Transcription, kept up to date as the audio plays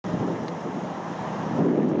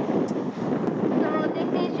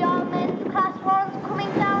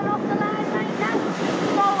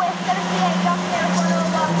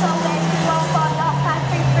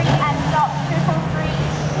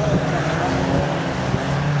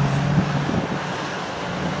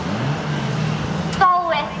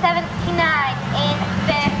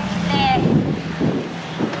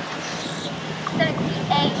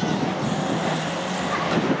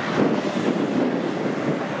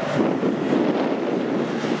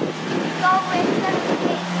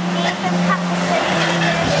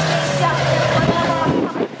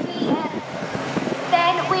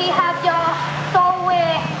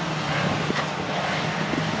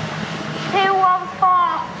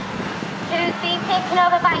taken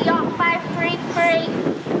over by York 533,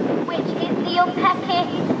 which is Neil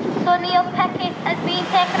Peckett. So Neil Peckett has been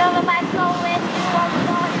taken over by Solway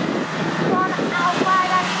 214. Gone out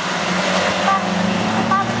wide and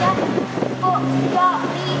faster, but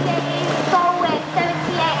York leader is Solway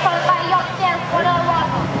 78, followed by York James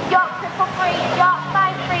 101, York 333, York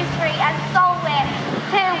 533 and Solway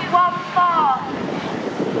 214.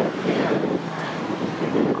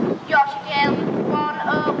 Yorkshire Jail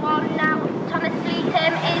 101 now. Thomas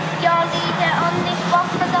Leatham is your leader on this one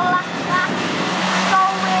for the last lap.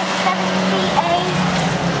 Solway 78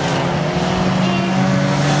 is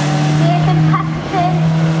Nathan Patterson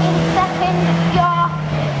in second. York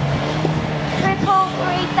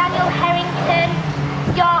 333 Daniel Harrington.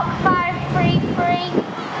 York 533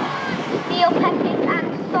 Neil Peckett and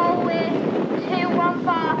Solway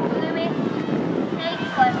 214 Lewis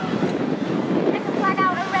Naquan. Flag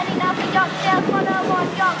out and ready now for York Jail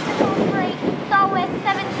 101, York